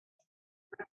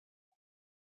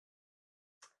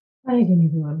Hi again,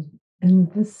 everyone. In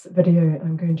this video,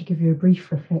 I'm going to give you a brief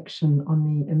reflection on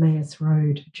the Emmaus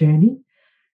Road journey,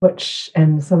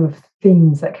 and some of the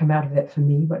themes that come out of that for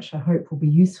me, which I hope will be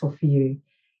useful for you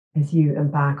as you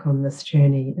embark on this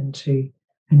journey into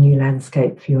a new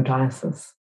landscape for your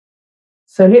diocese.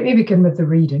 So let me begin with the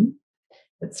reading.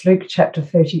 It's Luke chapter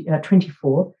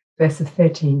 24, verses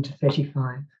 13 to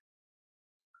 35.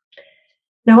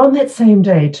 Now on that same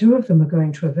day, two of them were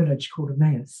going to a village called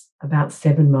Emmaus, about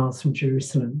 7 miles from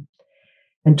Jerusalem,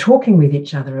 and talking with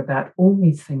each other about all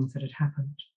these things that had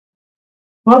happened.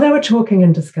 While they were talking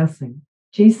and discussing,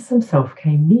 Jesus himself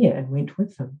came near and went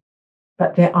with them,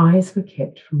 but their eyes were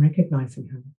kept from recognizing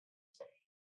him.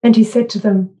 And he said to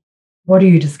them, "What are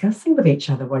you discussing with each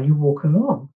other while you walk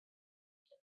along?"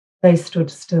 They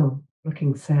stood still,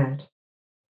 looking sad.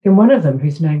 Then one of them,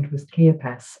 whose name was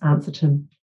Cleopas, answered him,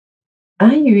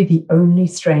 "Are you the only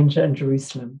stranger in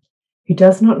Jerusalem who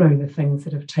does not know the things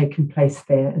that have taken place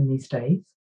there in these days?"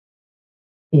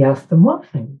 He asked them, "What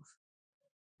things?"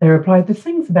 They replied, "The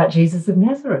things about Jesus of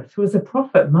Nazareth, who was a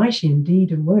prophet, mighty in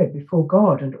deed and word before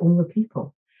God and all the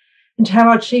people, and how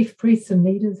our chief priests and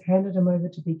leaders handed him over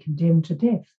to be condemned to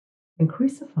death and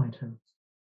crucified him.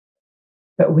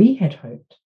 But we had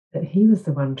hoped that he was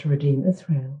the one to redeem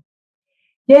Israel.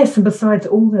 Yes, and besides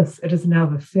all this, it is now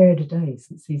the 3rd day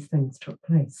since these things took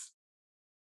place.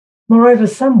 Moreover,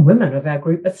 some women of our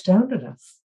group astounded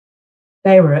us.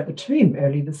 They were at the tomb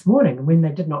early this morning, and when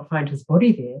they did not find his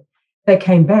body there, they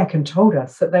came back and told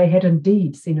us that they had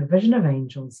indeed seen a vision of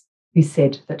angels who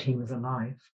said that he was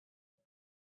alive.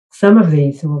 Some of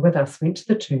these who were with us went to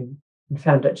the tomb and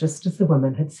found it just as the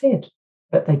women had said,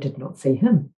 but they did not see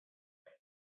him."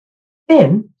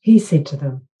 Then he said to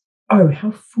them, "Oh,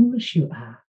 how foolish you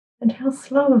are, and how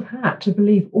slow of heart to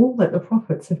believe all that the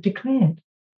prophets have declared.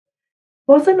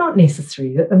 Was it not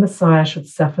necessary that the Messiah should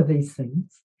suffer these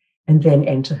things and then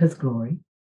enter his glory?"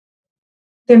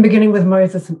 Then, beginning with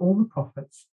Moses and all the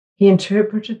prophets, he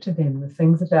interpreted to them the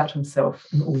things about himself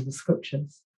in all the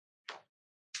scriptures.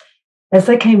 As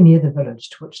they came near the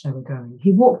village to which they were going,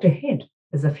 he walked ahead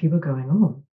as if he were going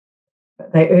on.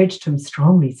 But they urged him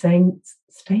strongly, saying,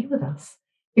 "Stay with us,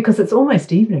 because it's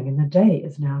almost evening and the day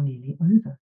is now nearly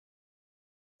over."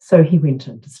 So he went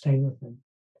in to stay with them.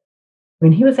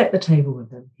 When he was at the table with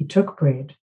them, he took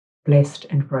bread, blessed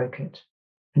and broke it,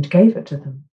 and gave it to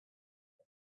them.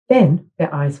 Then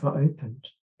their eyes were opened,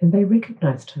 and they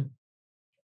recognized him,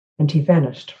 and he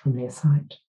vanished from their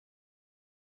sight.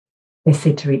 They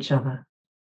said to each other,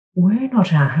 "Were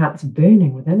not our hearts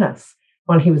burning within us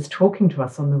while he was talking to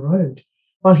us on the road,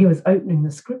 while he was opening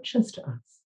the scriptures to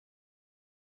us?"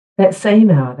 That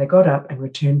same hour they got up and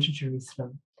returned to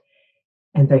Jerusalem,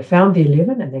 and they found the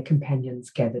 11 and their companions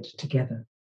gathered together.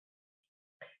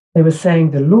 They were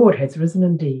saying, "The Lord has risen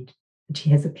indeed, and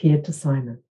he has appeared to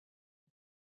Simon."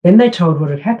 Then they told what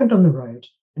had happened on the road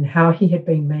and how he had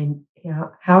been made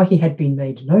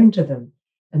known to them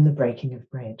in the breaking of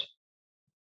bread.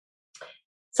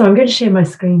 So I'm going to share my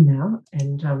screen now,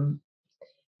 and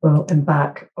we'll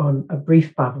embark on a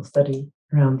brief Bible study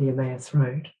around the Emmaus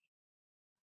Road.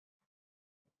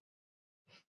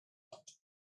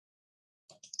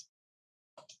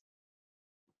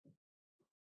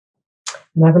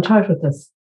 And I've entitled this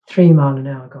 3 Mile an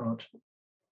Hour God.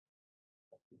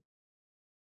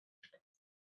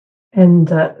 And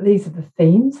these are the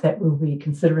themes that we'll be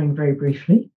considering very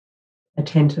briefly: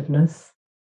 attentiveness,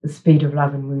 the speed of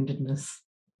love and woundedness,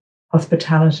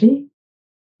 hospitality,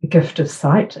 the gift of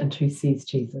sight and who sees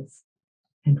Jesus,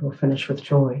 and we'll finish with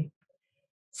joy.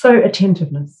 So,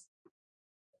 attentiveness.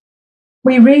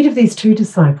 We read of these 2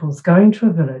 disciples going to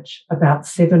a village about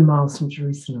 7 miles from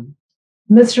Jerusalem,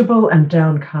 miserable and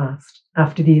downcast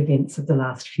after the events of the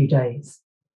last few days.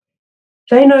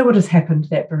 They know what has happened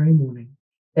that very morning,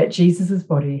 that Jesus'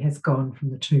 body has gone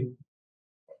from the tomb.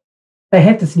 They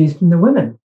have this news from the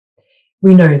women.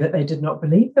 We know that they did not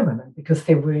believe the women because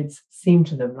their words seemed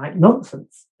to them like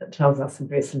nonsense. It tells us in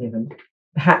verse 11.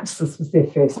 Perhaps this was their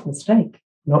first mistake,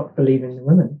 not believing the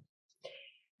women.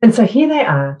 And so here they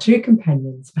are, 2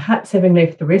 companions, perhaps having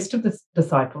left the rest of the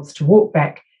disciples to walk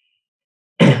back,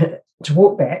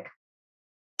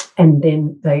 and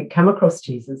then they come across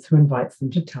Jesus, who invites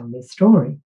them to tell their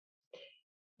story.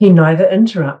 He neither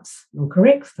interrupts nor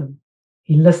corrects them.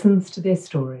 He listens to their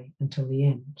story until the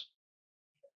end.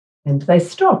 And they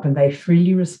stop and they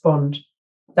respond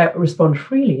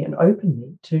freely and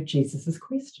openly to Jesus'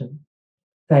 question.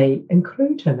 They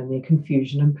include him in their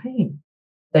confusion and pain.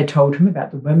 They told him about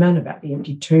the women, about the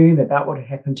empty tomb, about what had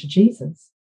happened to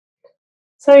Jesus.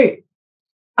 So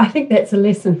I think that's a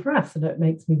lesson for us, and it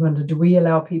makes me wonder, do we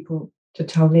allow people to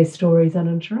tell their stories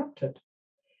uninterrupted?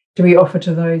 Do we offer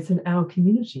to those in our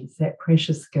communities that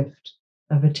precious gift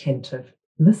of attentive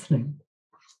listening?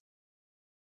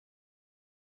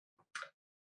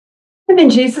 And then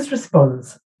Jesus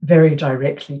responds very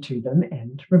directly to them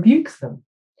and rebukes them.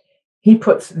 He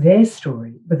puts their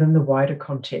story within the wider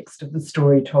context of the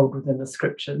story told within the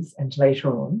scriptures, and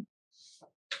later on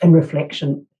in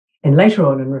reflection in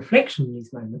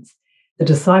these moments, the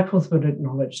disciples would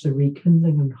acknowledge the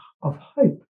rekindling of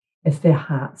hope as their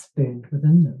hearts burned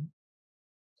within them.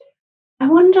 I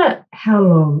wonder how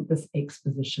long this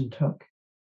exposition took.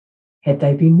 Had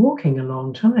they been walking a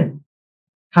long time?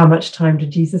 How much time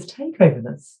did Jesus take over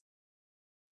this?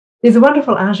 There's a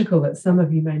wonderful article that some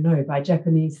of you may know by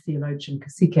Japanese theologian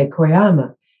Kosuke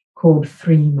Koyama called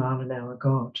 3 Mile an Hour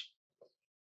God.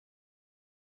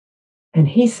 And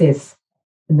he says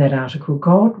in that article,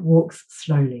 God walks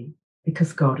slowly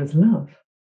because God is love.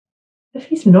 If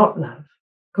he's not love,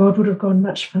 God would have gone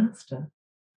much faster.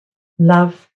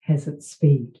 Love has its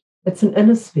speed. It's an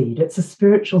inner speed. It's a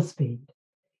spiritual speed.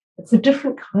 It's a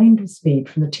different kind of speed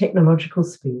from the technological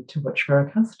speed to which we're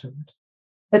accustomed.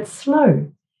 It's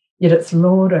slow, yet it's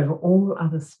Lord over all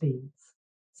other speeds,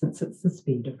 since it's the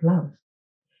speed of love.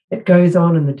 It goes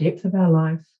on in the depth of our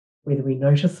life, whether we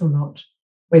notice or not,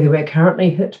 whether we're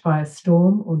currently hit by a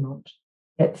storm or not,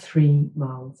 at 3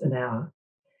 miles an hour.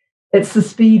 It's the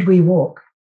speed we walk,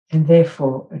 and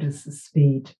therefore it is the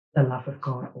speed the love of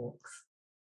God walks.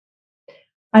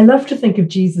 I love to think of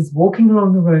Jesus walking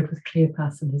along the road with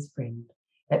Cleopas and his friend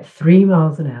at 3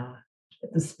 miles an hour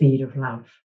at the speed of love.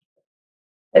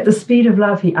 At the speed of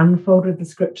love, he unfolded the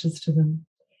scriptures to them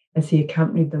as he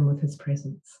accompanied them with his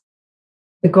presence.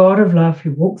 The God of love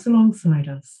who walks alongside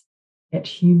us at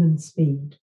human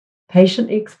speed,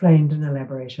 patiently explained and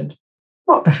elaborated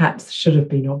what perhaps should have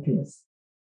been obvious.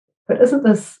 But isn't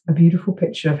this a beautiful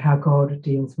picture of how God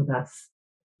deals with us,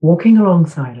 walking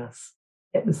alongside us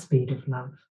at the speed of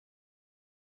love?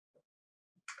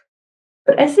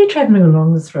 But as they're travelling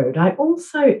along this road, I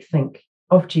also think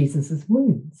of Jesus'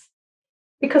 wounds.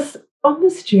 Because on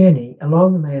this journey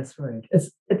along the Emmaus Road,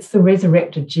 it's the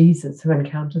resurrected Jesus who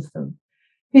encounters them,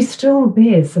 who still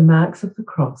bears the marks of the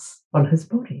cross on his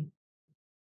body.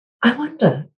 I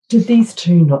wonder, did these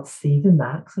two not see the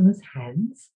marks on his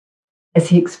hands as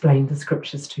he explained the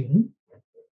scriptures to them?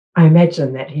 I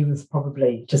imagine that he was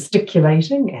probably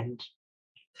gesticulating and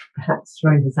perhaps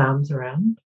throwing his arms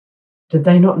around. Did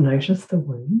they not notice the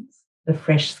wounds, the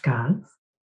fresh scars?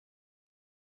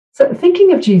 So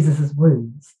thinking of Jesus'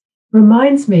 wounds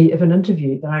reminds me of an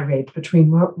interview that I read between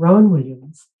Rowan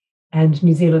Williams and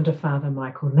New Zealander Father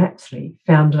Michael Lapsley,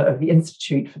 founder of the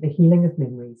Institute for the Healing of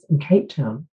Memories in Cape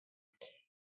Town.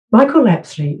 Michael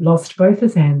Lapsley lost both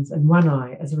his hands and one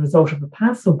eye as a result of a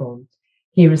parcel bomb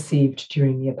he received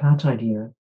during the apartheid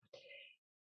era.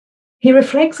 He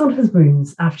reflects on his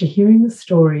wounds after hearing the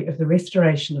story of the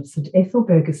restoration of St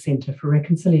Ethelburga's Centre for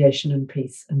Reconciliation and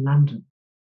Peace in London.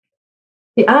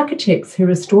 The architects who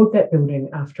restored that building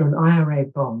after an IRA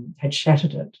bomb had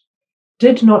shattered it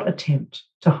did not attempt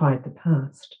to hide the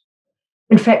past.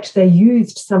 In fact, they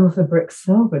used some of the bricks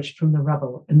salvaged from the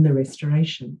rubble in the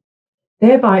restoration,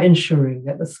 thereby ensuring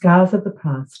that the scars of the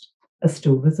past are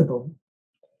still visible.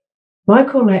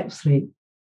 Michael Lapsley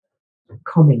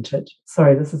commented,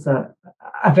 this is a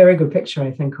very good picture,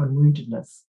 I think, on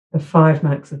woundedness, the 5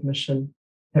 marks of mission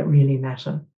that really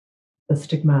matter, the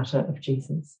stigmata of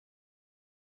Jesus.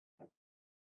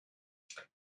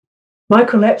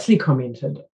 Michael Lapsley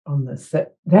commented on this,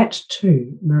 that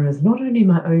too mirrors not only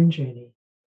my own journey,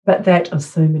 but that of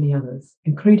so many others,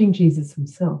 including Jesus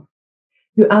himself,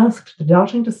 who asked the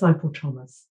doubting disciple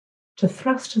Thomas to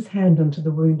thrust his hand into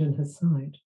the wound in his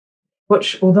side,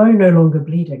 which, although no longer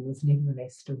bleeding, was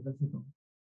nevertheless still visible.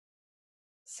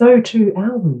 So too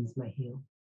our wounds may heal,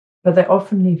 but they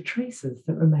often leave traces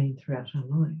that remain throughout our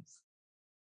lives.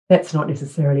 That's not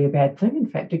necessarily a bad thing. In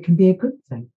fact, it can be a good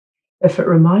thing if it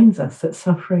reminds us that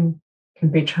suffering can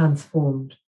be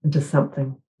transformed into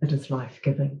something that is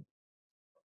life-giving.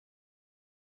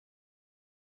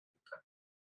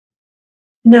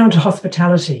 Now to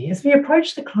hospitality. As we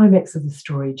approach the climax of the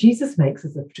story, Jesus makes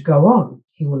as if to go on.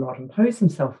 He will not impose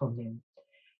himself on them.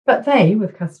 But they,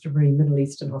 with customary Middle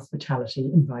Eastern hospitality,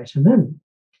 invite him in.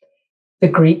 The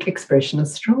Greek expression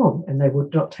is strong, and they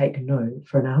would not take no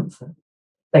for an answer.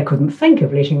 They couldn't think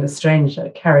of letting the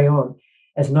stranger carry on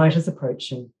as night is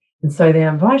approaching, and so they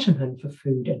invite him in for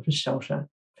food and for shelter,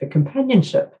 for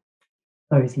companionship,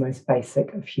 those most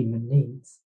basic of human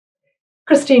needs.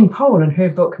 Christine Pohl, in her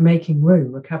book Making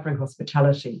Room, Recovering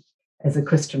Hospitality as a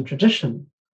Christian Tradition,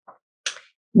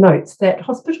 notes that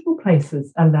hospitable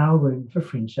places allow room for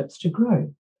friendships to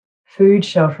grow, Food,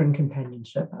 shelter, and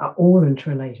companionship are all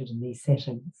interrelated in these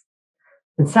settings.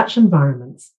 In such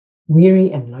environments,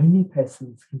 weary and lonely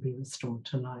persons can be restored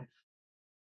to life.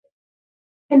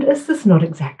 And is this not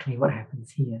exactly what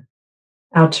happens here?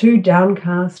 Our two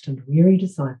downcast and weary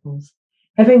disciples,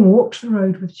 having walked the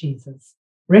road with Jesus,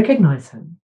 recognize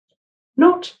him,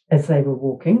 not as they were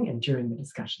walking and during the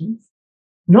discussions,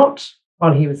 not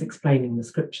while he was explaining the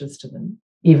scriptures to them,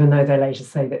 even though they later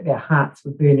say that their hearts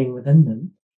were burning within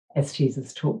them as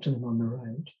Jesus talked to them on the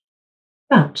road,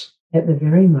 but at the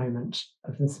very moment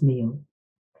of this meal.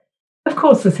 Of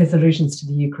course, this has allusions to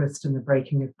the Eucharist and the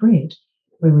breaking of bread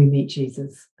when we meet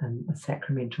Jesus in a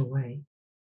sacramental way.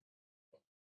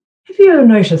 Have you ever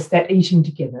noticed that eating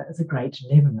together is a great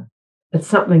leveller? It's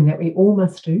something that we all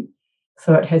must do,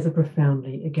 so it has a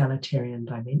profoundly egalitarian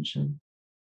dimension.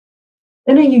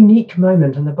 In a unique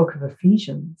moment in the book of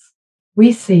Ephesians,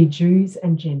 we see Jews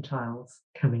and Gentiles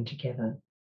coming together.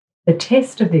 The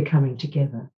test of their coming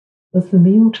together was the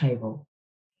meal table.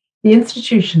 The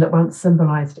institution that once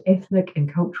symbolized ethnic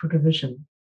and cultural division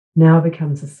now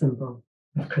becomes a symbol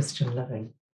of Christian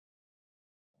living.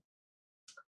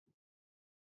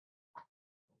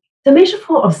 The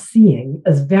metaphor of seeing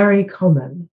is very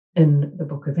common in the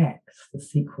book of Acts, the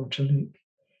sequel to Luke.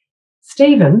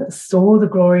 Stephen saw the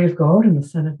glory of God and the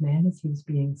Son of Man as he was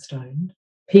being stoned.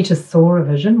 Peter saw a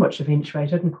vision which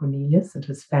eventuated in Cornelius and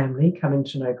his family coming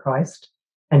to know Christ,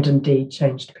 and indeed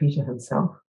changed Peter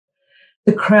himself.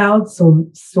 The crowd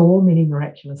saw many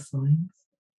miraculous signs.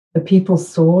 The people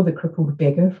saw the crippled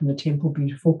beggar from the Temple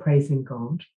Beautiful praising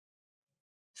God.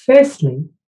 Firstly,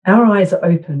 our eyes are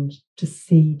opened to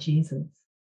see Jesus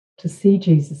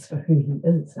for who he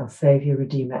is, our Saviour,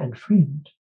 Redeemer, and friend.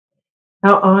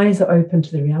 Our eyes are open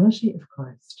to the reality of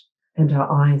Christ, and our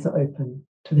eyes are open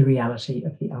to the reality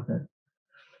of the other.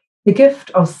 The gift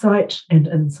of sight and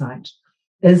insight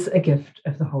is a gift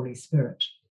of the Holy Spirit.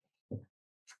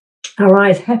 Our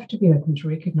eyes have to be open to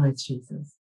recognize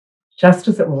Jesus, just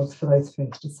as it was for those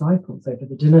first disciples over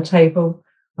the dinner table,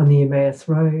 on the Emmaus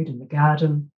Road, in the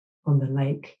garden, on the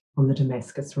lake, on the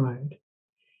Damascus Road.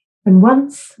 And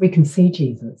once we can see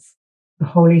Jesus, the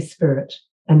Holy Spirit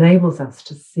enables us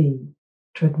to see,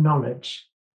 to acknowledge,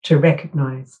 to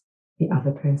recognize the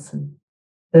other person.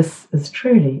 This is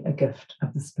truly a gift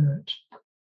of the Spirit.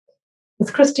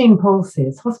 As Christine Paul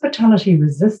says, hospitality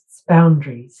resists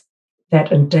boundaries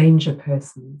that endanger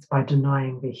persons by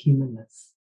denying their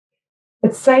humanness.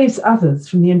 It saves others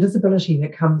from the invisibility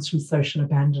that comes from social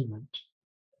abandonment.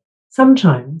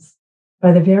 Sometimes,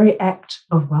 by the very act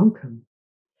of welcome,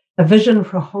 a vision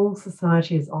for a whole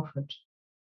society is offered,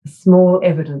 a small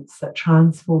evidence that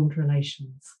transformed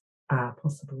relations are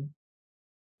possible.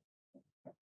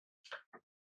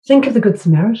 Think of the Good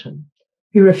Samaritan,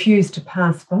 who refused to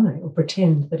pass by or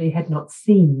pretend that he had not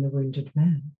seen the wounded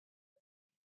man.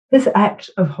 This act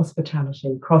of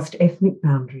hospitality crossed ethnic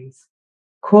boundaries,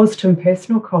 caused him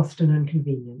personal cost and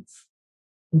inconvenience,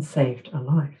 and saved a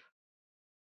life.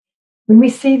 When we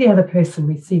see the other person,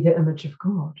 we see the image of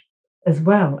God, as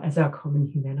well as our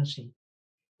common humanity,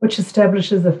 which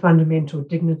establishes a fundamental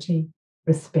dignity,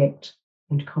 respect,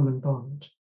 and common bond.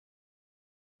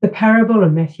 The parable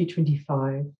in Matthew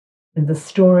 25 and the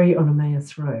story on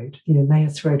Emmaus Road, the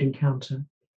Emmaus Road encounter,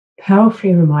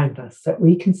 powerfully remind us that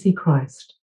we can see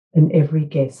Christ in every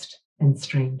guest and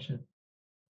stranger.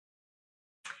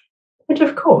 And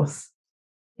of course,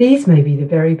 these may be the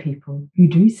very people who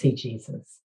do see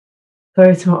Jesus,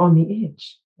 those who are on the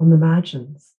edge, on the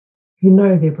margins, who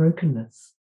know their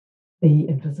brokenness, the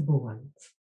invisible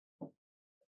ones.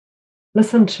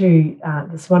 Listen to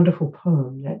this wonderful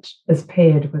poem that is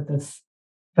paired with this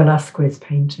Velasquez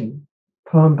painting,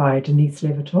 poem by Denise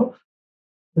Levertov,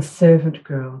 The Servant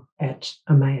Girl at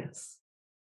Emmaus.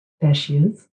 There she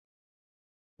is,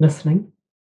 listening,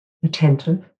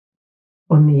 attentive,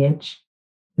 on the edge,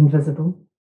 invisible.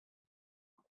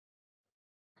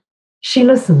 She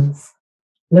listens,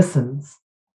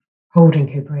 holding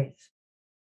her breath.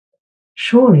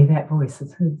 Surely that voice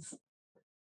is his,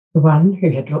 the one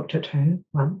who had looked at her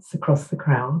once across the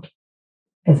crowd,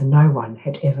 as no one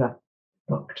had ever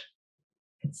looked,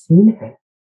 had seen her,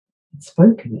 had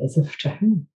spoken as if to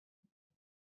her.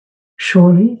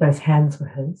 Surely those hands were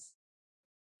his,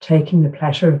 taking the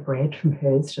platter of bread from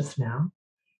hers just now,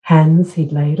 hands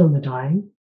he'd laid on the dying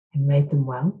and made them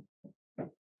well.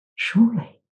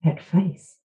 Surely that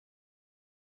face.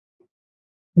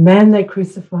 The man they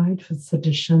crucified for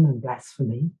sedition and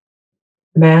blasphemy,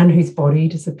 the man whose body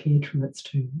disappeared from its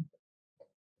tomb,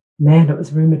 the man it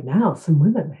was rumoured now some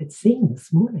women had seen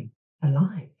this morning,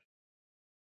 alive.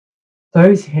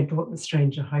 Those who had brought the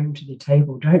stranger home to their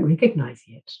table don't recognise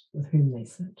yet with whom they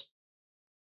sit.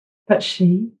 But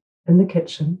she, in the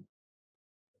kitchen,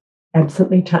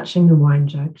 absently touching the wine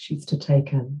jug she's to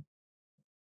take in,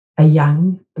 a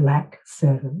young black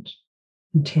servant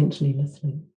intently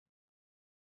listening,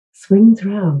 swings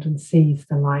round and sees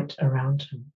the light around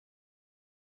him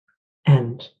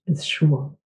and is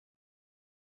sure.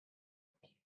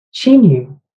 She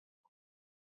knew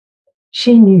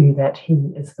that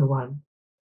he is the one.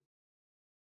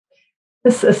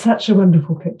 This is such a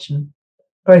wonderful picture,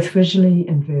 both visually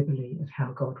and verbally, of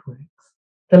how God works.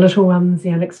 The little ones,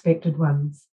 the unexpected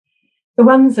ones, the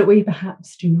ones that we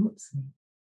perhaps do not see,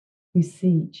 who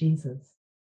see Jesus.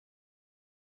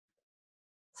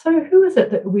 So who is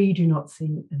it that we do not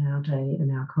see in our day,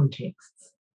 in our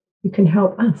contexts, who can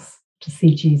help us to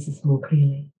see Jesus more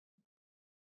clearly?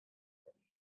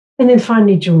 And then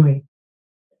finally, joy.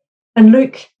 In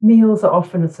Luke, meals are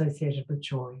often associated with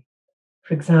joy.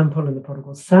 For example, in the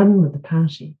prodigal son with the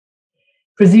party.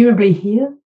 Presumably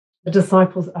here, the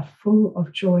disciples are full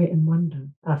of joy and wonder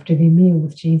after their meal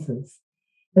with Jesus,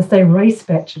 as they race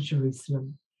back to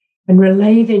Jerusalem and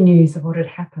relay their news of what had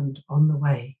happened on the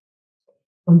way,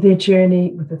 on their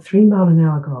journey with the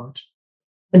 3-mile-an-hour God,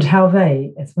 and how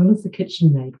they, as well as the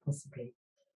kitchen maid possibly,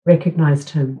 recognized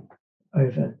him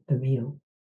over the meal.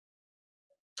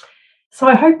 So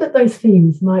I hope that those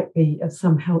themes might be of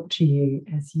some help to you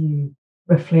as you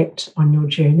reflect on your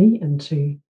journey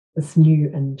into this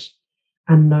new and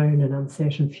unknown and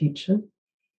uncertain future,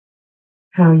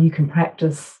 how you can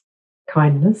practice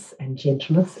kindness and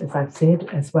gentleness, as I've said,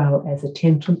 as well as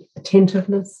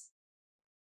attentiveness.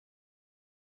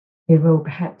 There will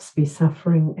perhaps be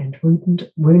suffering and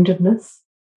woundedness.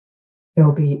 There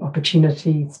will be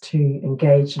opportunities to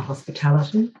engage in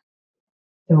hospitality.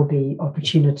 There will be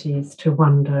opportunities to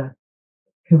wonder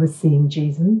who is seeing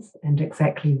Jesus and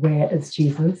exactly where is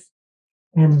Jesus.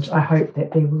 And I hope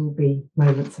that there will be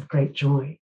moments of great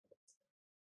joy.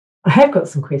 I have got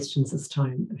some questions this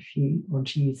time if you want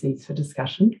to use these for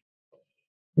discussion.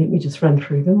 Let me just run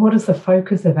through them. What is the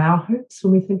focus of our hopes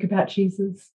when we think about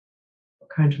Jesus? What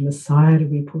kind of Messiah do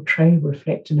we portray,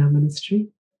 reflect in our ministry?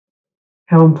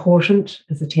 How important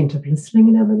is attentive listening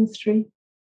in our ministry?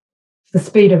 If the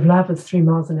speed of love is 3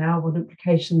 miles an hour, what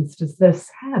implications does this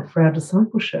have for our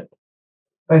discipleship,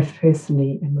 both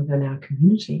personally and within our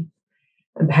community?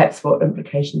 And perhaps what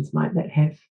implications might that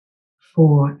have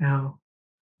for our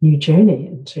new journey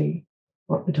into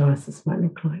what the diocese might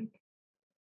look like?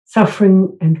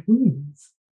 Suffering and wounds.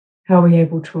 How are we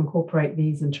able to incorporate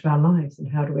these into our lives, and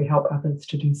how do we help others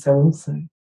to do so also?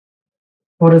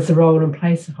 What is the role and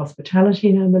place of hospitality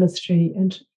in our ministry,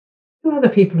 and who are the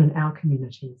people in our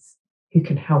communities who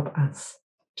can help us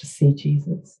to see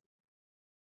Jesus?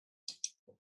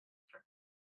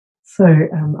 So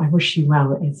I wish you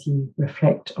well as you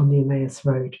reflect on the Emmaus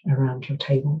Road around your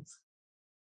tables.